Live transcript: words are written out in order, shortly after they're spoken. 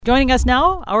Joining us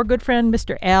now, our good friend,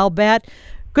 Mr. Al Batt.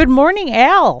 Good morning,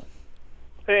 Al.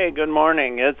 Hey, good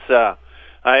morning. I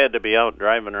had to be out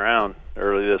driving around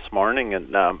early this morning,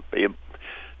 and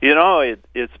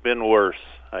it's been worse.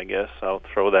 I guess I'll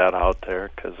throw that out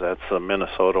there because that's the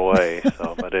Minnesota way.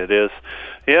 But it is,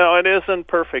 it isn't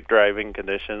perfect driving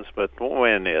conditions. But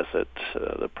when is it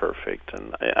the perfect?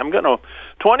 And I'm gonna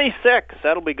 26.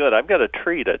 That'll be good. I've got a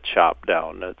tree to chop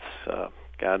down. That's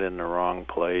got in the wrong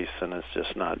place, and it's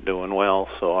just not doing well.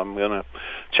 So I'm gonna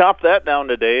chop that down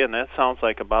today, and that sounds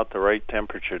like about the right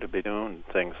temperature to be doing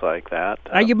things like that.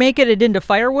 Are you making it into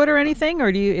firewood or anything, or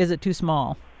is it too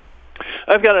small?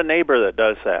 I've got a neighbor that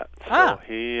does that. So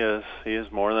he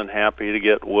is more than happy to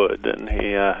get wood, and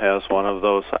he has one of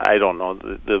those, I don't know,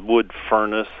 the wood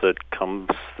furnace that comes,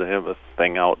 they have a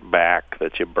thing out back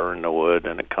that you burn the wood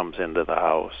and it comes into the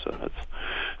house, and it's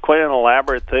quite an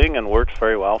elaborate thing and works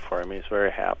very well for him. He's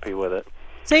very happy with it.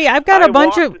 See, I've got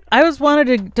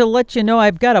wanted to let you know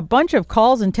I've got a bunch of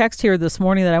calls and texts here this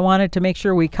morning that I wanted to make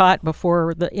sure we caught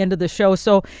before the end of the show.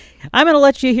 So I'm going to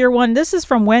let you hear one. This is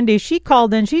from Wendy. She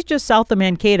called in. She's just south of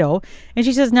Mankato. And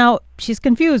she says now she's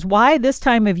confused. Why this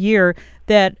time of year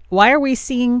why are we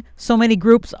seeing so many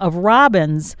groups of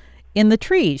robins in the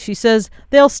trees? She says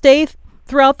they'll stay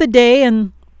throughout the day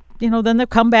and, then they'll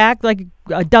come back like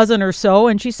a dozen or so.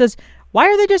 And she says, why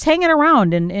are they just hanging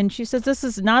around? And she says this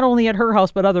is not only at her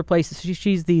house but other places. She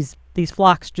sees these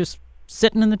flocks just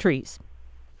sitting in the trees.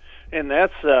 And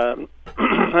that's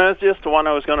that's just the one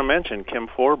I was going to mention. Kim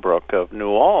Forbrook of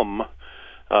New Ulm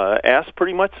asked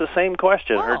pretty much the same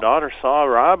question. Her daughter saw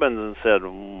robins and said,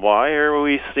 why are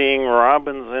we seeing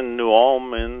robins in New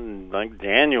Ulm in like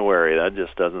January? That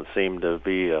just doesn't seem to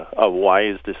be a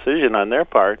wise decision on their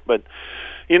part. But,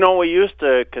 we used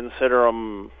to consider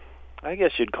them, I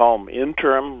guess you'd call them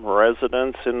interim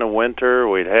residents in the winter.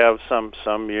 We'd have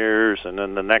some years, and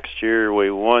then the next year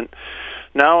we wouldn't.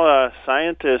 Now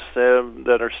scientists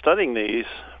that are studying these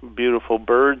beautiful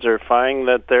birds are finding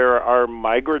that there are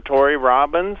migratory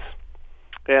robins,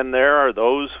 and there are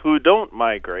those who don't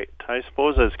migrate. I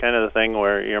suppose it's kind of the thing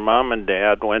where your mom and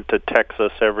dad went to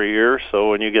Texas every year, so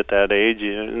when you get that age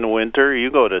in the winter,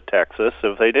 you go to Texas.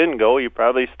 If they didn't go, you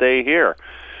probably stay here.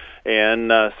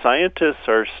 And scientists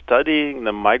are studying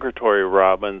the migratory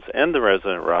robins and the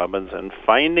resident robins and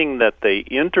finding that they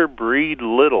interbreed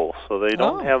little, so they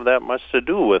don't have that much to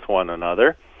do with one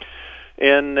another.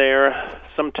 And there's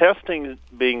some testing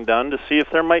being done to see if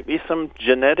there might be some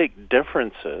genetic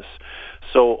differences.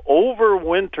 So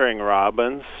overwintering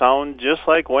robins sound just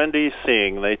like Wendy's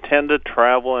seeing. They tend to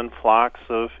travel in flocks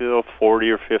of 40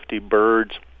 or 50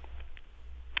 birds.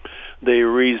 They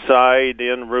reside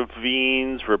in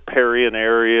ravines, riparian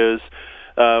areas,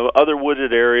 other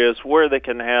wooded areas where they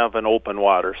can have an open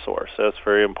water source. That's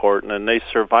very important. And they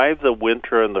survive the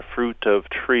winter on the fruit of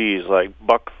trees like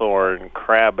buckthorn,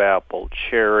 crabapple,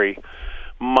 cherry,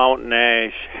 mountain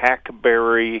ash,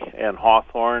 hackberry, and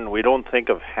hawthorn. We don't think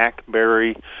of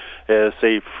hackberry as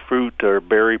a fruit or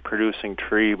berry-producing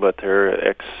tree, but they're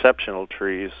exceptional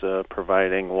trees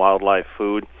providing wildlife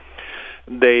food.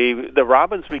 The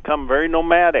robins become very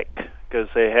nomadic because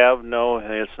they have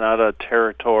it's not a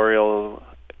territorial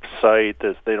site.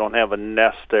 They don't have a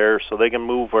nest there, so they can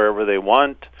move wherever they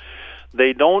want.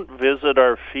 They don't visit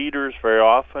our feeders very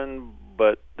often,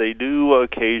 but they do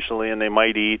occasionally, and they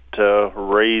might eat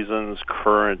raisins,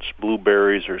 currants,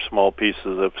 blueberries, or small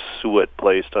pieces of suet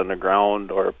placed on the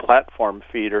ground or a platform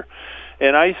feeder.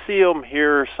 And I see them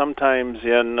here sometimes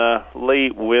in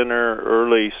late winter,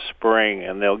 early spring,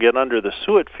 and they'll get under the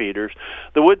suet feeders.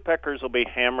 The woodpeckers will be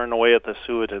hammering away at the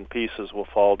suet, and pieces will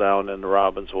fall down, and the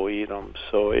robins will eat them.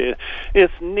 So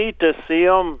it's neat to see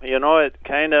them. It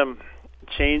kind of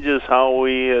changes how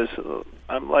we,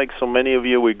 like so many of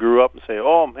you, we grew up and say,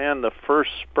 oh man, the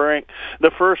first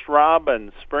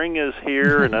robin, spring is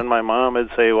here. And then my mom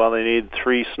would say, well, they need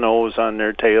 3 snows on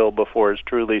their tail before it's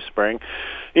truly spring.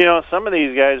 Some of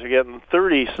these guys are getting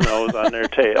 30 snows on their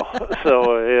tail.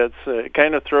 So it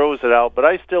kind of throws it out. But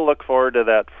I still look forward to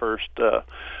that first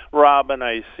robin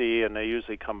I see, and they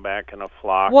usually come back in a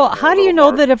flock. Well, how do you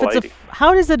know that if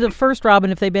how is it the first robin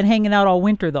if they've been hanging out all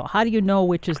winter, though? How do you know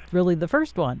which is really the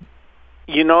first one?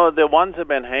 The ones that have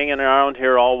been hanging around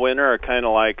here all winter are kind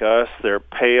of like us. They're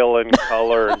pale in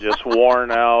color and just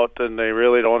worn out, and they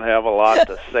really don't have a lot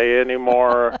to say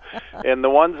anymore. And the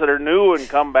ones that are new and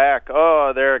come back,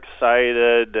 they're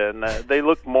excited, and they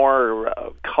look more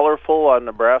colorful on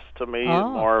the breast to me,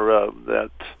 more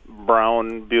that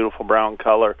brown, beautiful brown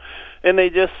color. And they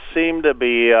just seem to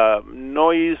be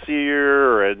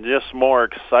noisier and just more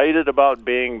excited about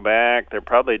being back. They're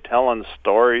probably telling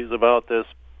stories about this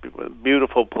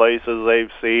beautiful places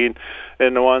they've seen,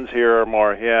 and the ones here are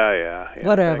more,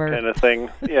 whatever, that kind of thing.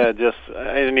 Yeah, just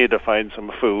I need to find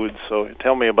some food, so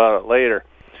tell me about it later.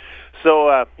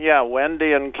 So,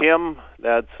 Wendy and Kim,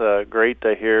 that's great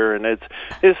to hear, and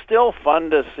it's still fun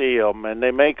to see them, and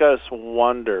they make us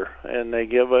wonder, and they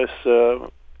give us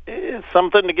it's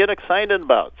something to get excited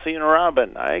about. Seeing a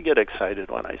robin, I get excited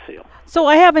when I see them. So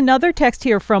I have another text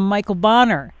here from Michael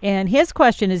Bonner, and his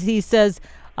question is, he says,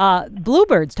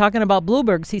 bluebirds, talking about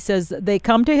bluebirds, he says they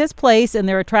come to his place and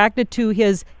they're attracted to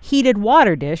his heated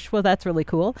water dish. Well, that's really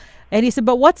cool. And he said,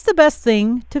 but what's the best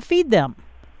thing to feed them?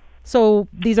 So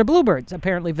these are bluebirds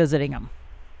apparently visiting him.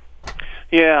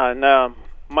 Yeah, and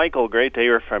Michael, great to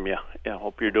hear from you. Yeah,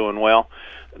 hope you're doing well.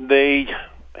 They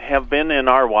have been in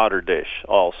our water dish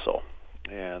also,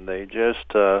 and they just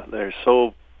they're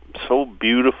so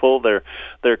beautiful.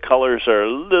 Their colors are a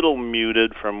little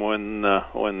muted from when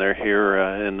they're here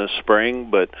in the spring,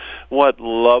 but what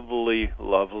lovely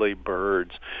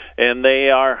birds. And they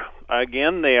are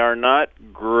not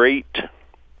great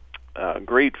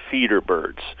feeder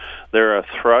birds. They're a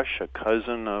thrush, a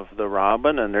cousin of the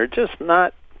robin, and they're just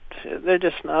not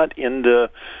into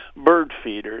bird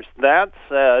feeders. That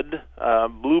said,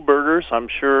 bluebirders, I'm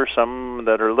sure some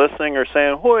that are listening are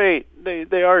saying, wait,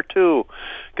 they are too,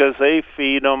 because they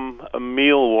feed them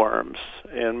mealworms,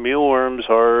 and mealworms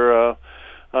are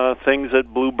things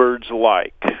that bluebirds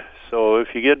like. So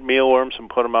if you get mealworms and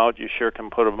put them out, you sure can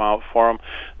put them out for them.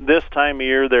 This time of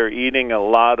year, they're eating a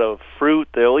lot of fruit.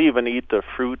 They'll even eat the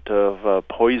fruit of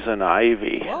poison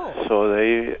ivy. Whoa. So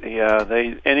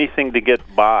they anything to get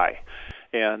by.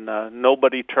 And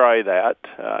nobody try that.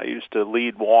 I used to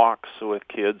lead walks with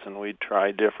kids, and we'd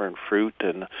try different fruit.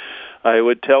 And I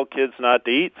would tell kids not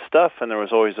to eat stuff, and there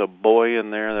was always a boy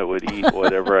in there that would eat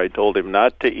whatever I told him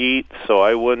not to eat. So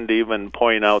I wouldn't even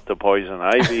point out the poison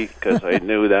ivy, because I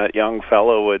knew that young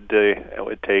fellow would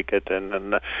take it, and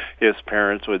then his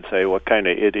parents would say, "What kind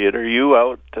of idiot are you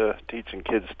out teaching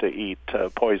kids to eat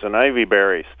poison ivy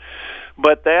berries?"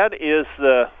 But that is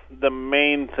the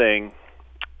main thing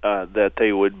that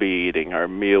they would be eating are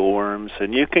mealworms,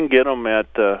 and you can get them at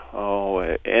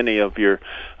any of your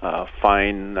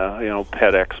fine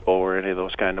Pet Expo or any of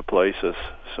those kind of places.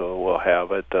 So we'll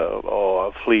have it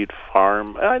a Fleet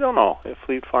Farm. I don't know if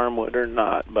Fleet Farm would or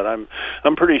not, but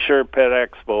I'm pretty sure Pet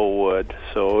Expo would.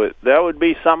 So that would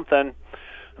be something.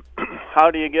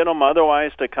 How do you get them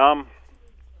otherwise to come?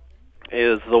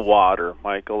 Is the water,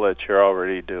 Michael, that you're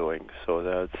already doing. So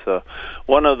that's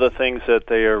one of the things that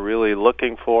they are really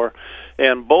looking for.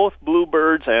 And both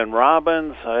bluebirds and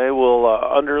robins, I will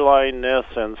underline this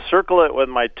and circle it with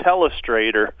my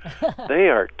telestrator. They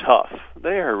are tough.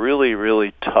 They are really,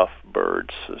 really tough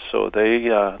birds. So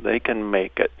they can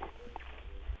make it.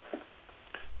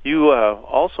 You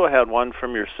also had one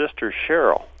from your sister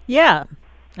Cheryl. Yeah.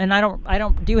 And I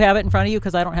don't. Do you have it in front of you?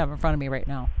 Because I don't have it in front of me right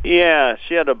now. Yeah,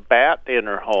 she had a bat in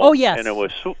her home. Oh yes, and it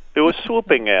was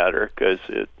swooping at her because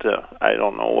it. I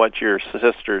don't know what your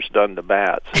sister's done to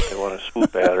bats if they want to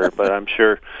swoop at her, but I'm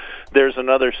sure there's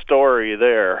another story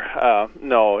there.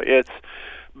 No, it's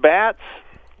bats.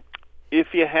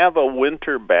 If you have a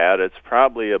winter bat, it's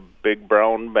probably a big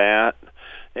brown bat.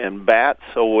 And bats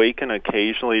awaken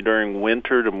occasionally during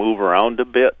winter to move around a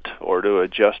bit or to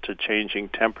adjust to changing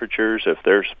temperatures if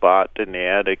their spot in the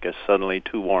attic is suddenly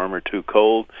too warm or too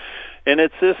cold. And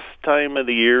it's this time of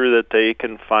the year that they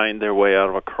can find their way out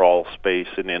of a crawl space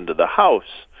and into the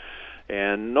house.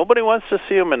 And nobody wants to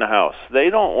see them in the house. They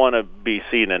don't want to be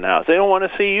seen in the house. They don't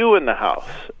want to see you in the house.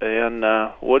 And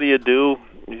what do?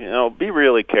 Be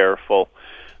really careful.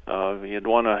 You'd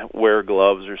want to wear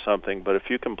gloves or something, but if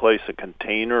you can place a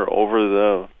container over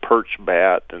the perch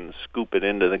bat and scoop it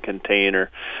into the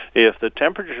container, if the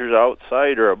temperatures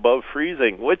outside are above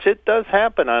freezing, which it does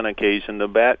happen on occasion, the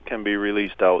bat can be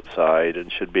released outside and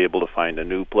should be able to find a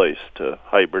new place to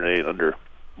hibernate under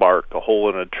bark, a hole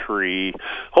in a tree,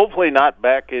 hopefully not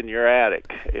back in your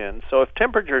attic. And so if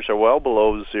temperatures are well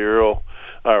below zero,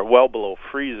 or well below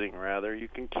freezing rather, you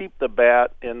can keep the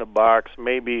bat in the box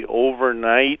maybe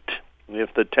overnight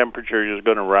if the temperature is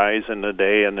going to rise in the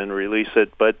day, and then release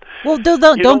it. But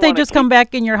don't they just come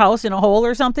back in your house in a hole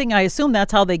or something? I assume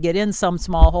that's how they get in, some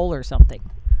small hole or something.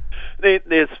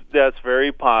 That's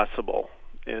very possible.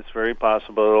 It's very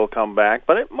possible it'll come back,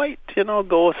 but it might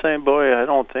go saying, boy, I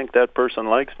don't think that person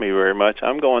likes me very much,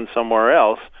 I'm going somewhere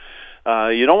else.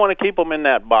 You don't want to keep them in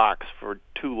that box for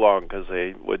too long because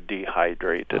they would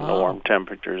dehydrate in the warm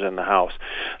temperatures in the house.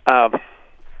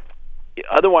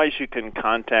 otherwise, you can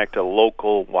contact a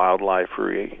local wildlife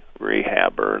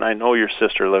rehabber. And I know your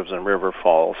sister lives in River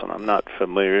Falls, and I'm not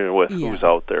familiar with who's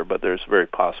out there, but there's very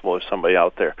possible there's somebody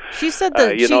out there. She said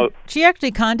that she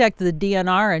actually contacted the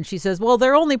DNR, and she says, well,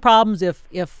 their only problems if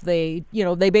they,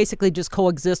 they basically just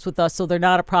coexist with us, so they're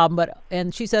not a problem.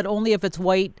 And she said only if it's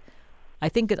white. I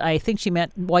think she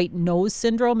meant white nose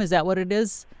syndrome. Is that what it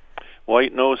is?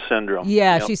 White nose syndrome.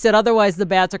 Yeah, yep. She said otherwise the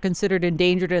bats are considered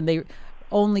endangered, and they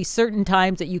only certain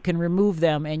times that you can remove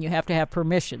them, and you have to have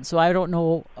permission. So I don't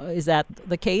know, is that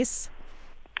the case?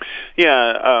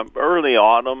 Yeah, early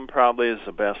autumn probably is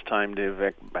the best time to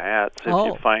evict bats. If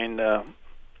you find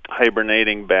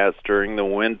hibernating bats during the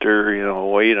winter,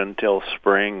 wait until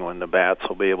spring when the bats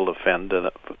will be able to fend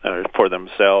for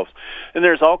themselves. And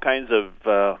there's all kinds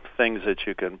of things that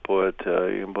you can put.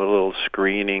 You can put a little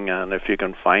screening on if you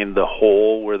can find the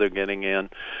hole where they're getting in.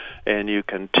 And you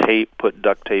can put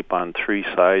duct tape on 3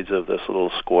 sides of this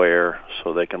little square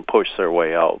so they can push their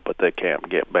way out, but they can't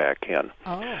get back in.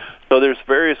 Oh. So there's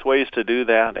various ways to do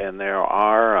that, and there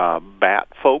are bat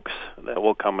folks that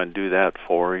will come and do that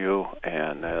for you.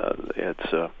 And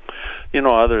it's,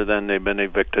 other than they've been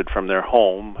evicted from their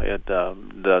home, it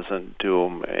doesn't do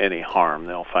them any harm.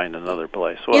 They'll find another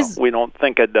place. Well, we don't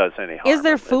think it does any harm. Is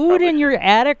there food in your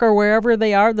attic or wherever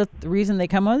they are the reason they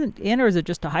come in, or is it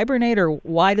just to hibernate, or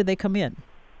why do they come in?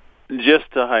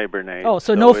 Just to hibernate. Oh,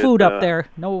 so no food up there?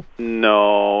 No.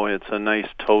 No, it's a nice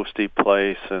toasty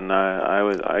place, and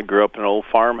I grew up in an old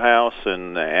farmhouse,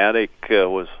 and the attic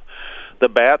the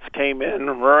bats came in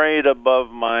right above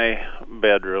my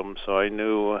bedroom, so I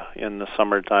knew in the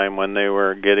summertime when they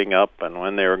were getting up and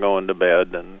when they were going to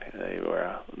bed, and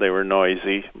they were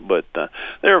noisy, but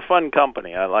they were fun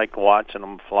company. I liked watching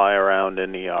them fly around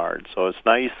in the yard. So it's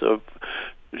nice of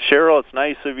Cheryl, it's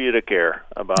nice of you to care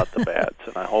about the bats,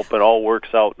 and I hope it all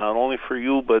works out, not only for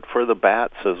you, but for the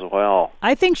bats as well.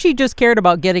 I think she just cared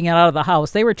about getting it out of the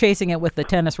house. They were chasing it with the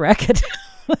tennis racket.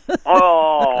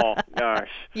 Oh,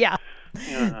 gosh. Yeah.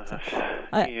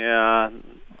 Yeah.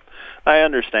 I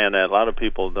understand that. A lot of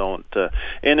people don't.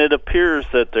 And it appears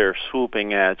that they're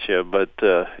swooping at you, but,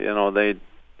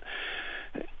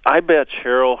 I bet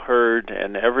Cheryl heard,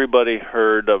 and everybody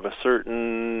heard of a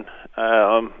certain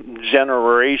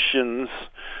generations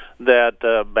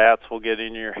that bats will get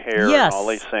in your hair and all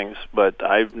these things. But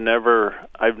I've never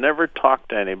talked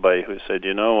to anybody who said,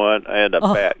 you know what, I had a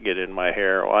bat get in my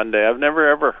hair one day. I've never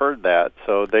ever heard that.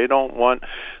 So they don't want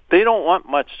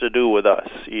much to do with us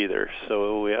either.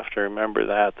 So we have to remember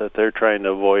that they're trying to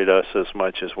avoid us as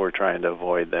much as we're trying to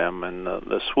avoid them. And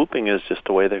the swooping is just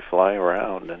the way they fly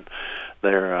around, and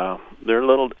they're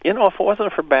little. If it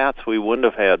wasn't for bats, we wouldn't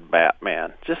have had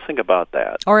Batman. Just think about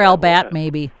that. Or Al Bat,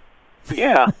 maybe.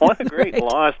 Yeah, what a great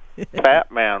lost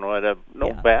Batman would have.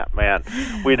 Batman.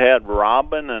 We'd had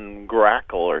Robin and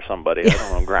Grackle or somebody. I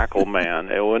don't know, Grackle Man.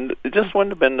 It just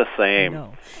wouldn't have been the same.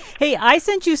 No. Hey, I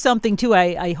sent you something too.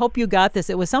 I hope you got this.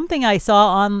 It was something I saw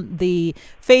on the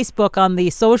Facebook, on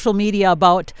the social media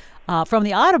about from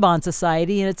the Audubon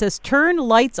Society, and it says "Turn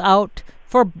lights out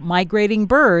for migrating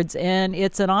birds," and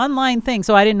it's an online thing,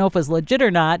 so I didn't know if it was legit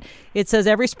or not. It says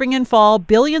every spring and fall,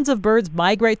 billions of birds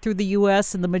migrate through the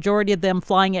U.S., and the majority of them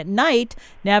flying at night,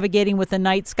 navigating with the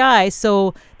night sky.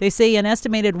 So they say an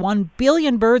estimated 1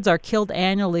 billion birds are killed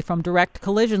annually from direct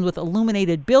collisions with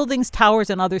illuminated buildings, towers,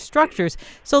 and other structures.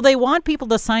 So they want people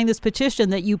to sign this petition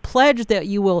that you pledge that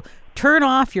you will turn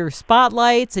off your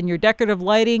spotlights and your decorative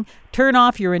lighting, turn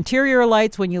off your interior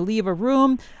lights when you leave a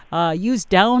room, use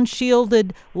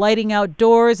down-shielded lighting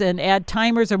outdoors, and add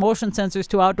timers or motion sensors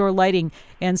to outdoor lighting,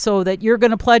 and so that you're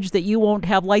going to pledge that you won't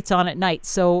have lights on at night.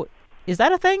 So is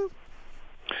that a thing?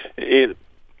 It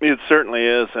certainly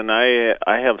is, and I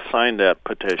have signed that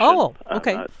petition. Oh,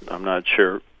 okay. I'm not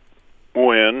sure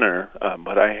when,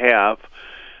 but I have.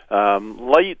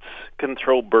 Lights can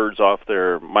throw birds off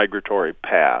their migratory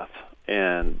path,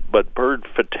 but bird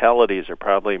fatalities are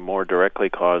probably more directly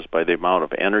caused by the amount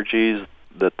of energies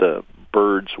that the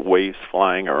birds waste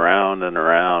flying around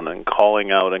and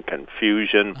calling out in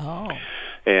confusion. Oh.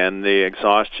 And the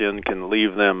exhaustion can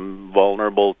leave them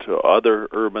vulnerable to other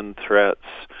urban threats.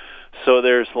 So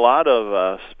there's a lot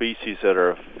of species that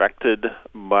are affected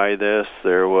by this.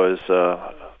 There was,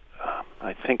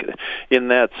 I think, in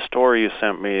that story you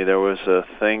sent me, there was a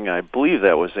thing, I believe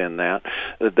that was in that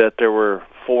there were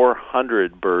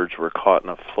 400 birds were caught in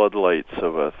the floodlights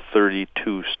of a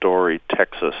 32-story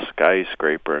Texas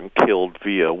skyscraper and killed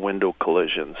via window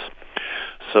collisions.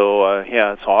 So,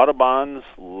 it's Audubon's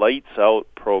Lights Out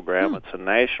program. It's a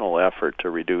national effort to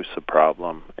reduce the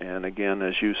problem. And again,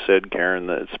 as you said, Karen,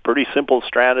 it's a pretty simple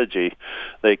strategy.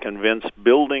 They convince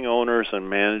building owners and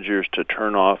managers to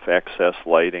turn off excess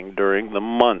lighting during the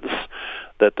months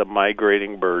that the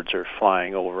migrating birds are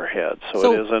flying overhead.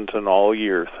 So it isn't an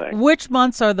all-year thing. Which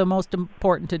months are the most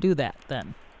important to do that,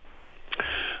 then?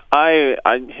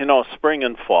 Spring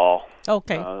and fall.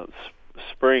 Okay.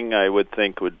 Spring, I would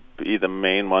think, would be the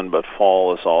main one, but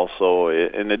fall is also,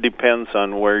 and it depends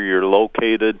on where you're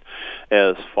located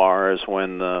as far as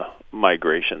when the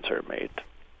migrations are made.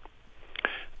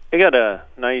 I got a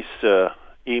nice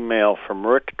email from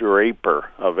Rick Draper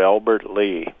of Albert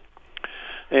Lee,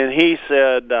 and he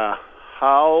said,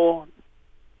 how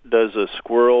does a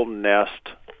squirrel nest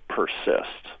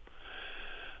persist?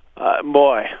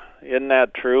 Boy, isn't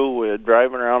that true? We're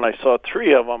driving around, I saw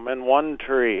 3 of them in one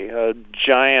tree, a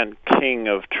giant king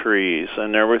of trees,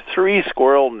 and there were 3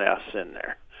 squirrel nests in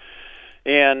there.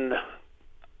 And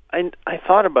I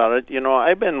thought about it.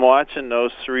 I've been watching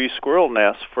those 3 squirrel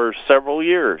nests for several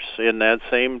years in that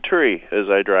same tree as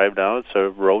I drive down. It's a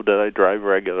road that I drive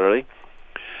regularly.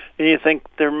 And you think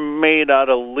they're made out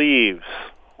of leaves.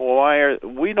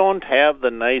 We don't have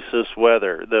the nicest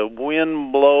weather. The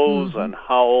wind blows and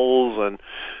howls, and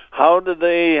how do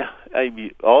they?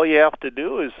 All you have to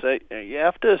do is you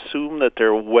have to assume that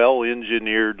they're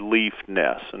well-engineered leaf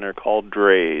nests, and they're called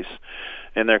drays,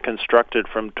 and they're constructed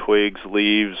from twigs,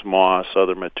 leaves, moss,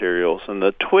 other materials. And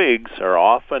the twigs are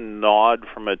often gnawed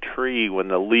from a tree when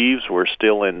the leaves were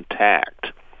still intact.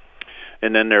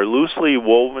 And then they're loosely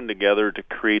woven together to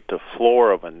create the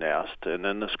floor of a nest. And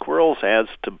then the squirrels add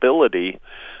stability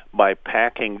by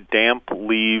packing damp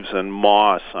leaves and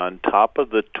moss on top of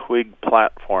the twig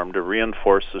platform to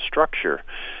reinforce the structure.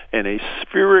 And a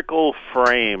spherical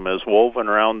frame is woven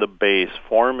around the base,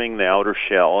 forming the outer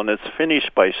shell, and it's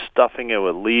finished by stuffing it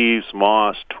with leaves,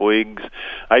 moss, twigs.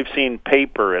 I've seen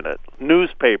paper in it,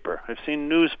 newspaper. I've seen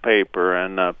newspaper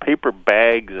and paper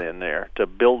bags in there to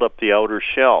build up the outer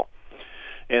shell.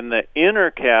 And the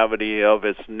inner cavity of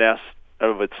its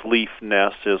leaf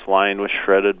nest is lined with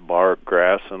shredded bark,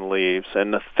 grass, and leaves.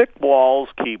 And the thick walls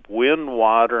keep wind,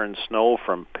 water, and snow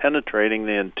from penetrating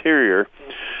the interior,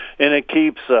 and it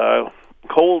keeps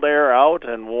cold air out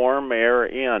and warm air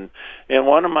in. And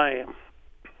I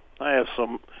have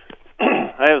so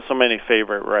many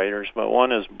favorite writers, but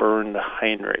one is Bernd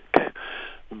Heinrich.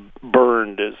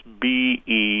 Bernd is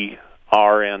Bernd.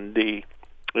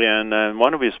 And in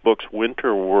one of his books,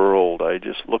 Winter World, I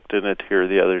just looked in it here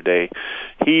the other day,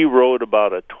 he wrote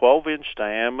about a 12-inch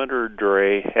diameter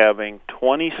dray having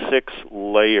 26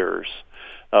 layers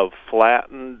of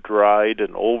flattened, dried,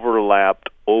 and overlapped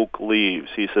oak leaves.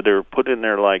 He said they were put in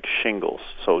there like shingles.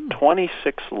 So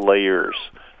 26 layers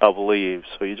of leaves.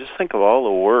 So you just think of all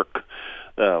the work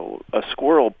a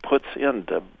squirrel puts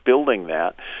into building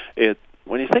that.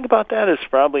 When you think about that, it's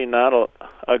probably not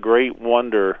a great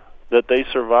wonder that they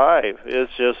survive.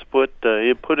 It's just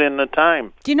you put in the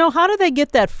time. Do you know, how do they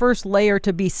get that first layer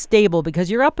to be stable?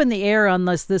 Because you're up in the air on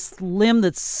this limb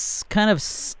that's kind of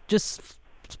just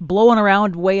blowing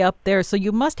around way up there. So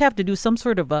you must have to do some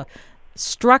sort of a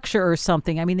structure or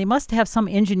something. I mean, they must have some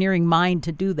engineering mind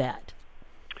to do that.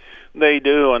 They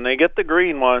do, and they get the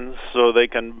green ones so they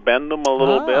can bend them a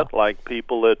little bit, like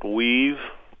people that weave.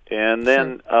 And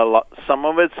then some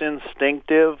of it's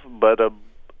instinctive, but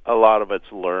a lot of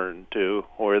it's learned, too,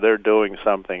 where they're doing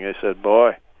something. They said,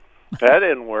 boy, that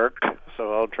didn't work,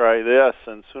 so I'll try this.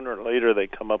 And sooner or later they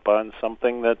come up on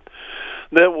something that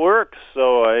works.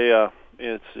 So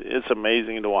it's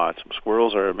amazing to watch them.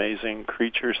 Squirrels are amazing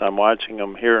creatures. I'm watching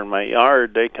them here in my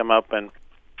yard. They come up and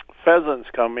pheasants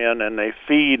come in and they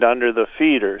feed under the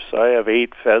feeders. So I have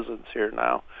 8 pheasants here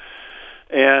now.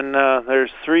 And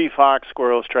there's 3 fox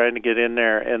squirrels trying to get in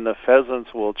there, and the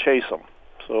pheasants will chase them.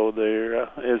 So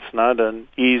it's not an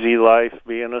easy life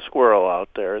being a squirrel out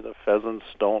there. The pheasants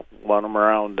don't want them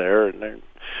around there, and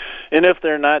if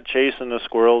they're not chasing the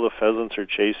squirrel, the pheasants are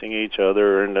chasing each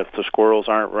other. And if the squirrels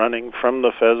aren't running from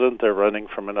the pheasant, they're running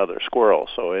from another squirrel.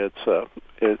 So it's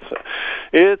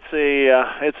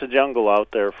a jungle out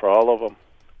there for all of them.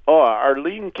 Oh,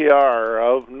 Arlene Kiar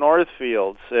of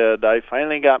Northfield said, I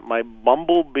finally got my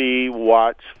bumblebee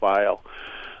watch file.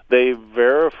 They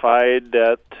verified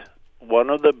that one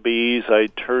of the bees I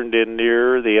turned in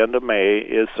near the end of May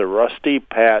is the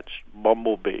rusty-patched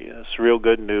bumblebee. It's real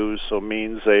good news, so it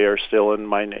means they are still in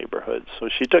my neighborhood. So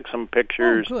she took some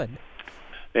pictures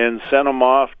and sent them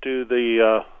off to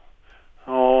the,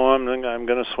 I'm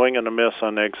going to swing and a miss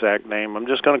on the exact name. I'm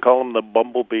just going to call them the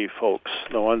bumblebee folks,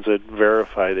 the ones that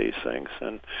verify these things.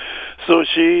 And so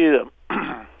she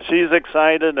she's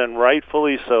excited, and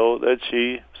rightfully so, that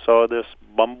she saw this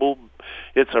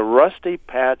It's a rusty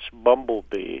patch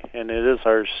bumblebee, and it is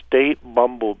our state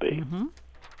bumblebee. Mm-hmm.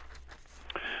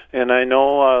 And I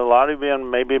know a lot of you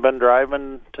maybe been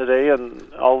driving today,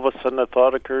 and all of a sudden a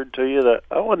thought occurred to you that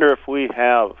I wonder if we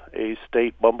have a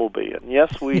state bumblebee. And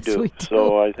yes, we do. We do.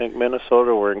 So I think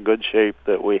Minnesota, we're in good shape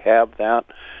that we have that.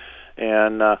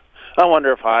 And I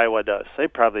wonder if Iowa does. They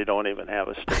probably don't even have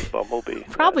a state bumblebee.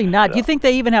 Probably not. You think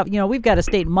they even have, we've got a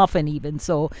state muffin even,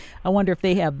 so I wonder if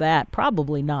they have that.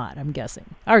 Probably not, I'm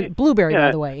guessing. Or blueberry,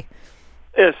 by the way.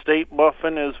 Yeah, state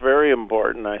muffin is very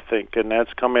important, I think, and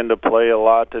that's come into play a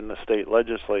lot in the state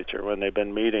legislature when they've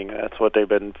been meeting. That's what they've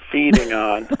been feeding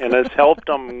on, and it's helped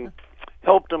them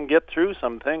get through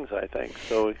some things, I think.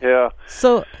 So yeah,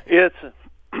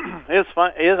 it's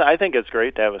fun. I think it's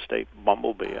great to have a state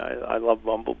bumblebee. I love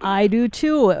bumblebees. I do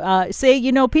too.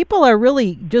 People are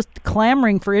really just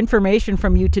clamoring for information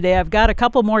from you today. I've got a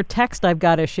couple more texts I've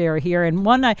got to share here, and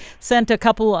one I sent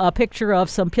a picture of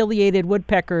some pileated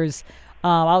woodpeckers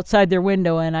outside their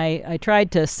window, and I tried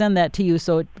to send that to you,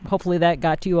 so hopefully that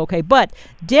got to you okay. But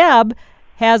Deb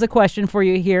has a question for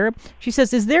you here. She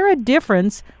says, is there a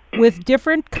difference with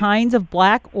different kinds of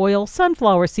black oil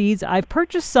sunflower seeds? I've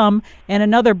purchased some and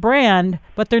another brand,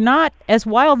 but they're not as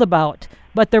wild about,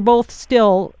 but they're both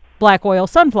still black oil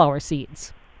sunflower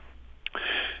seeds.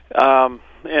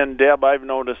 And Deb, I've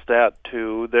noticed that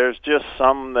too. There's just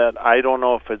some that I don't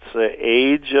know if it's the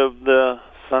age of the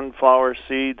sunflower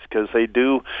seeds, because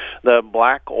the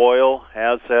black oil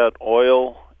has that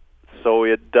oil, so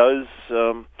it does,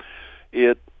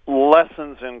 it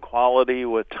lessens in quality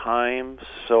with time.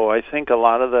 So I think a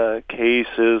lot of the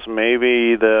cases,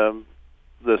 maybe the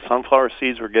sunflower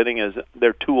seeds we're getting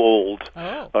they're too old,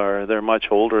 or they're much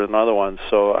older than other ones.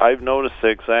 So I've noticed the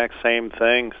exact same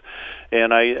things,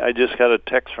 and I just got a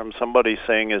text from somebody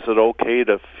saying, is it okay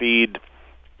to feed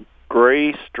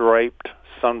gray striped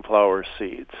sunflower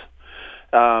seeds?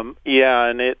 Yeah,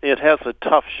 and it has a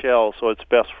tough shell, so it's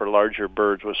best for larger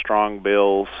birds with strong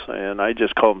bills, and I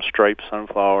just call them striped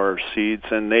sunflower seeds,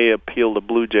 and they appeal to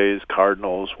blue jays,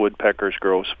 cardinals, woodpeckers,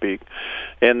 grosbeak,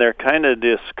 and they're kind of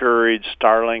discouraged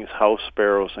starlings, house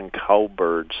sparrows, and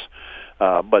cowbirds.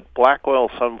 But black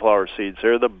oil sunflower seeds,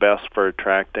 they're the best for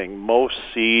attracting most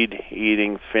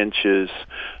seed-eating finches,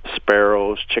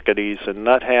 sparrows, chickadees, and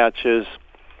nuthatches.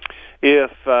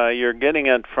 If you're getting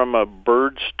it from a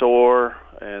bird store,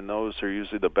 and those are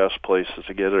usually the best places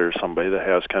to get it, or somebody that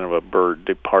has kind of a bird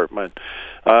department,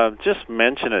 just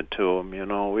mention it to them.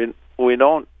 We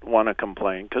don't want to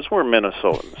complain, because we're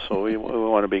Minnesotans, so we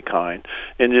want to be kind,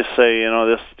 and just say,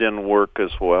 this didn't work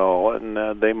as well,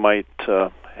 and they might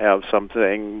have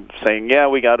something saying, yeah,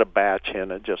 we got a batch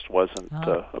in, it just wasn't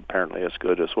apparently as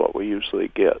good as what we usually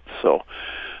get. So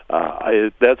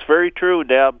that's very true,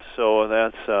 Deb. So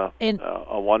that's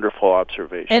a wonderful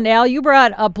observation. And Al, you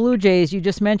brought up blue jays. You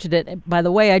just mentioned it. By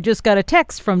the way, I just got a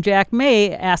text from Jack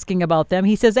May asking about them.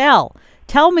 He says, Al,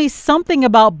 tell me something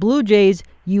about blue jays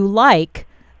you like.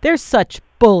 They're such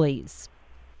bullies.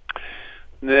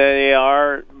 They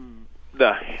are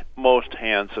the most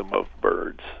handsome of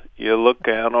birds. You look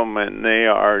at them, and they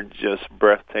are just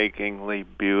breathtakingly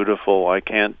beautiful. I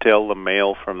can't tell the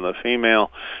male from the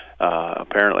female.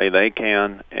 Apparently they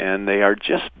can, and they are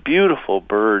just beautiful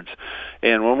birds.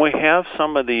 And when we have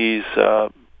some of these,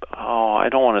 I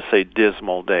don't want to say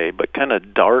dismal day, but kind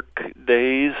of dark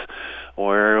days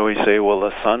where we say, well,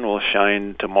 the sun will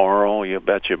shine tomorrow, you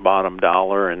bet your bottom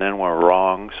dollar, and then we're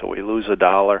wrong, so we lose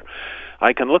 $1.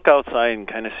 I can look outside and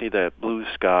kind of see that blue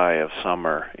sky of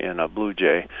summer in a blue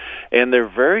jay. And they're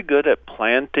very good at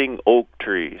planting oak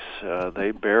trees. They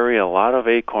bury a lot of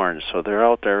acorns, so they're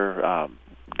out there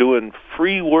doing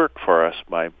free work for us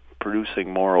by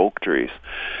producing more oak trees.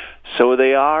 So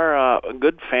they are a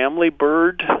good family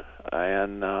bird,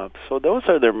 and so those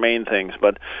are their main things.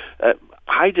 But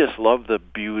I just love the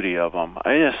beauty of them.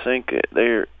 I just think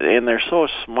they're so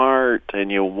smart,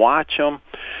 and you watch them.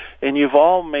 And you've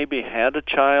all maybe had a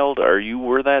child, or you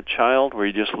were that child, where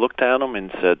you just looked at them and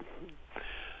said,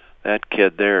 that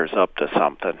kid there is up to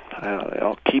something.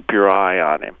 Keep your eye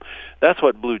on him. That's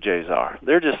what blue jays are.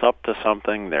 They're just up to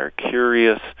something. They're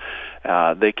curious.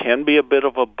 They can be a bit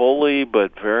of a bully,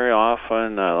 but very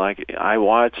often, like I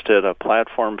watched at a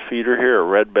platform feeder here, a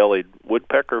red-bellied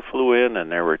woodpecker flew in,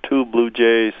 and there were 2 blue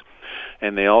jays,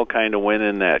 and they all kind of went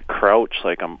in that crouch,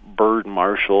 like a bird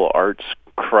martial arts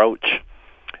crouch.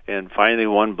 And finally,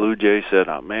 one blue jay said,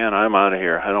 "Oh, man, I'm out of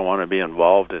here. I don't want to be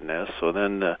involved in this." So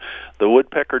then the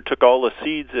woodpecker took all the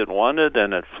seeds it wanted,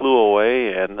 and it flew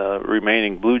away. And the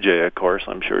remaining blue jay, of course,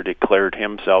 I'm sure declared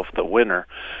himself the winner.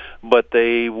 But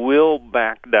they will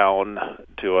back down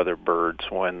to other birds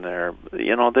when they're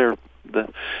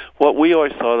what we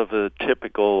always thought of the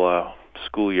typical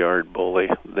schoolyard bully.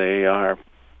 They are,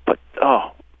 but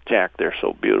Jack, they're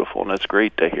so beautiful, and it's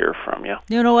great to hear from you.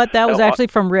 You know what? That was actually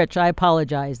from Rich. I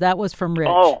apologize. That was from Rich.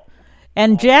 Oh.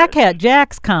 And Jack had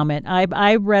Jack's comment.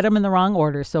 I read them in the wrong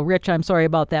order, so Rich, I'm sorry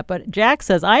about that. But Jack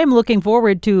says, I am looking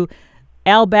forward to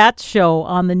Al Batt's show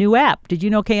on the new app. Did you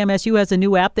know KMSU has a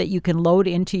new app that you can load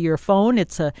into your phone?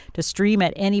 It's to stream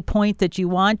at any point that you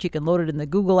want. You can load it in the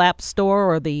Google App Store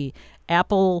or the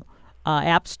Apple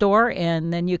App Store,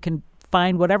 and then you can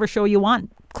find whatever show you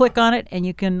want. Click on it, and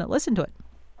you can listen to it.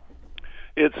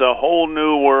 It's a whole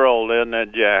new world, isn't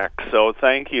it, Jack? So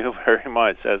thank you very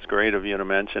much. That's great of you to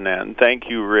mention that. And thank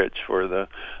you, Rich, for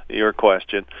your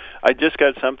question. I just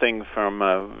got something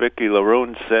from Vicki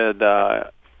LaRune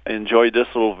said, enjoyed this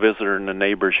little visitor in the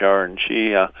neighbor's yard, and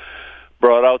she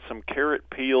brought out some carrot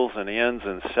peels and ends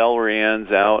and celery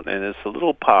ends out, and it's a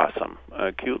little possum,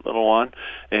 a cute little one,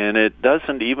 and it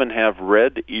doesn't even have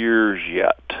red ears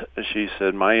yet. She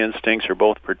said, my instincts are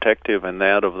both protective and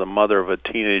that of the mother of a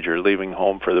teenager leaving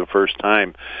home for the first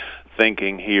time,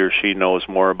 thinking he or she knows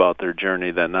more about their journey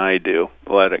than I do.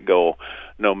 Let it go.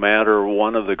 No matter,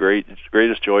 one of the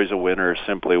greatest joys of winter is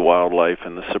simply wildlife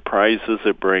and the surprises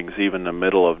it brings, even in the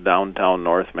middle of downtown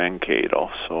North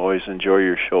Mankato. So always enjoy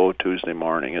your show Tuesday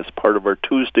morning. It's part of our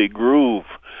Tuesday groove.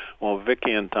 Well,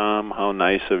 Vicki and Tom, how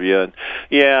nice of you.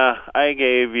 Yeah, I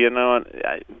gave,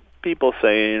 people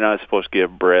say you're not supposed to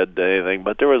give bread to anything,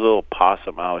 but there was a little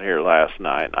possum out here last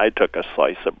night. I took a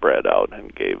slice of bread out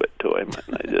and gave it to him,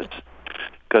 and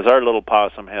because our little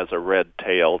possum has a red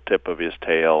tail, tip of his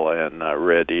tail, and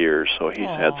red ears, so he's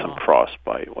had some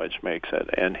frostbite, which makes it.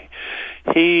 And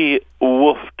he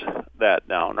woofed that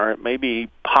down, or maybe he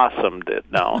possummed it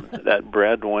down. That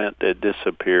bread it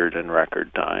disappeared in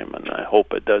record time, and I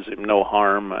hope it does him no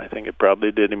harm. I think it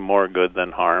probably did him more good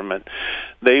than harm. And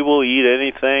they will eat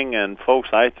anything, and folks,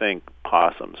 I think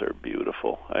possums are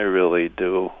beautiful. I really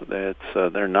do.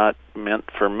 They're not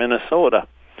meant for Minnesota.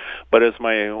 But as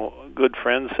my good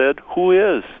friend said, who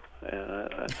is? And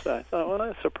I thought, well,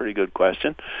 that's a pretty good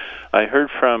question. I heard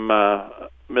from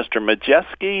Mr.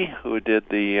 Majeski, who did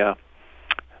the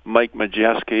Mike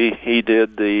Majeski. He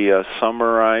did the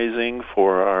summarizing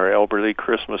for our Elberly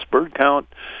Christmas bird count,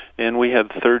 and we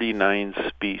had 39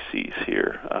 species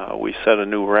here. We set a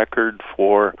new record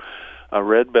for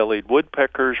red-bellied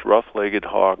woodpeckers, rough-legged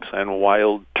hawks, and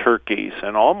wild turkeys,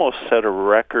 and almost set a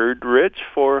record, Rich,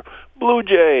 for blue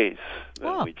jays.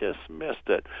 Oh. We just missed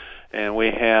it. And we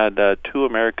had 2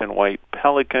 American white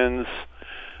pelicans.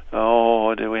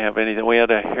 Oh, did we have anything? We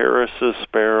had a Harris's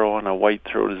sparrow and a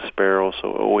white-throated sparrow,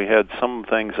 so we had some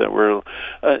things that were...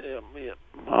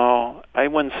 I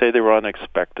wouldn't say they were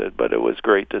unexpected, but it was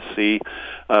great to see.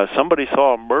 Somebody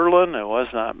saw a merlin. It was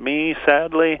not me,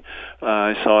 sadly.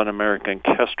 I saw an American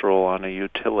kestrel on a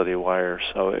utility wire.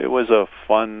 So it was a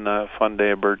fun day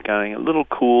of bird counting. A little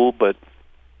cool, but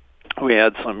we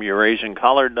had some Eurasian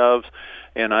collared doves,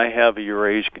 and I have a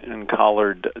Eurasian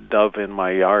collared dove in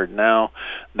my yard now.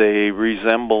 They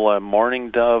resemble a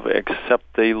mourning dove, except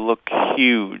they look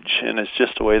huge, and it's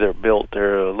just the way they're built.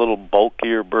 They're a little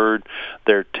bulkier bird.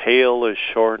 Their tail is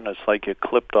short, and it's like you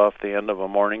clipped off the end of a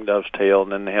mourning dove's tail,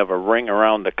 and then they have a ring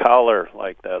around the collar,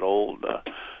 like that old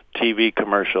TV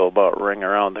commercial about ring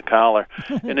around the collar.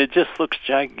 And it just looks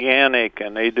gigantic,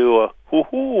 and they do a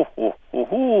hoo-hoo,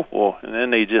 hoo-hoo, and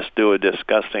then they just do a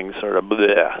disgusting sort of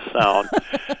bleh sound.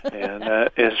 And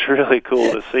it's really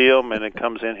cool to see them, and it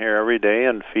comes in here every day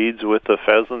and feeds with the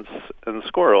pheasants and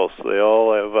squirrels. They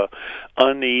all have a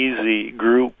uneasy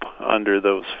group under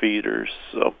those feeders.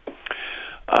 So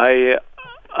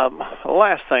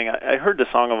last thing, I heard the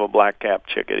song of a black-capped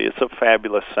chickadee. It's a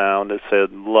fabulous sound. It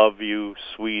said, love you,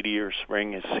 sweetie, or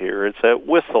spring is here. It's that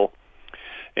whistle.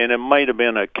 And it might have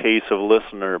been a case of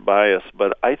listener bias,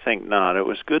 but I think not. It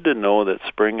was good to know that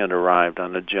spring had arrived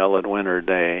on a gelid winter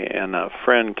day. And a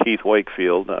friend, Keith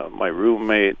Wakefield, my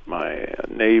roommate, my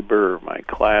neighbor, my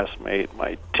classmate,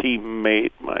 my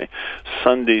teammate, my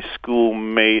Sunday school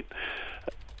mate,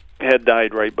 had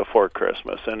died right before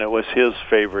Christmas, and it was his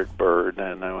favorite bird.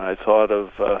 And I thought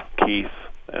of Keith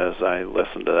as I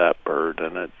listened to that bird,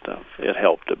 and it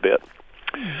helped a bit.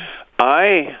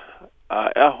 I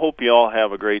hope you all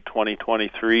have a great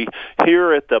 2023.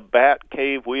 Here at the Batt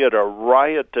Cave, we had a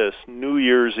riotous New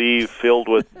Year's Eve filled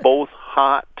with both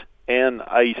hot and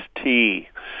iced tea.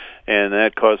 and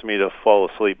that caused me to fall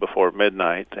asleep before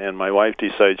midnight. And my wife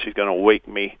decides she's going to wake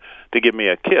me to give me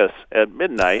a kiss at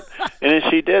midnight. And as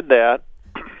she did that,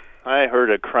 I heard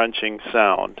a crunching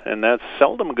sound, and that's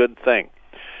seldom a good thing.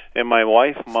 And my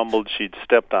wife mumbled she'd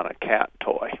stepped on a cat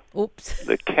toy. Oops.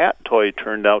 The cat toy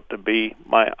turned out to be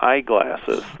my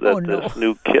eyeglasses that this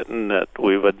new kitten that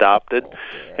we've adopted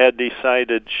had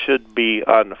decided should be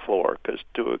on the floor, because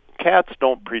cats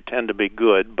don't pretend to be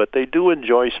good, but they do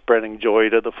enjoy spreading joy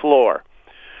to the floor.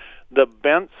 The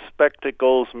bent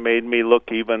spectacles made me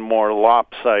look even more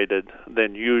lopsided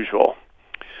than usual.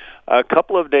 A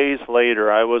couple of days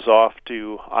later, I was off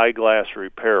to Eyeglass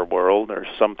Repair World or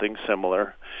something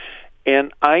similar,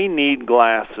 and I need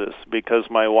glasses because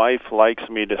my wife likes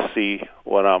me to see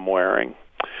what I'm wearing.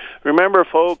 Remember,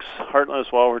 folks, Heartless,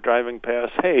 while we're driving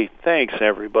past, hey, thanks,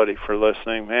 everybody, for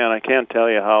listening. Man, I can't tell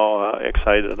you how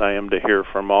excited I am to hear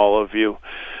from all of you.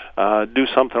 Do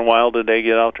something wild today.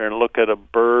 Get out there and look at a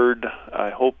bird. I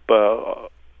hope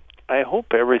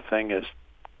everything is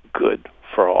good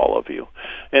for all of you.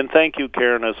 And thank you,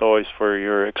 Karen, as always, for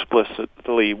your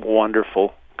explicitly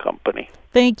wonderful company.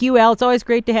 Thank you, Al. It's always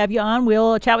great to have you on.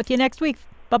 We'll chat with you next week.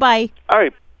 Bye-bye. All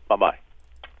right. Bye-bye.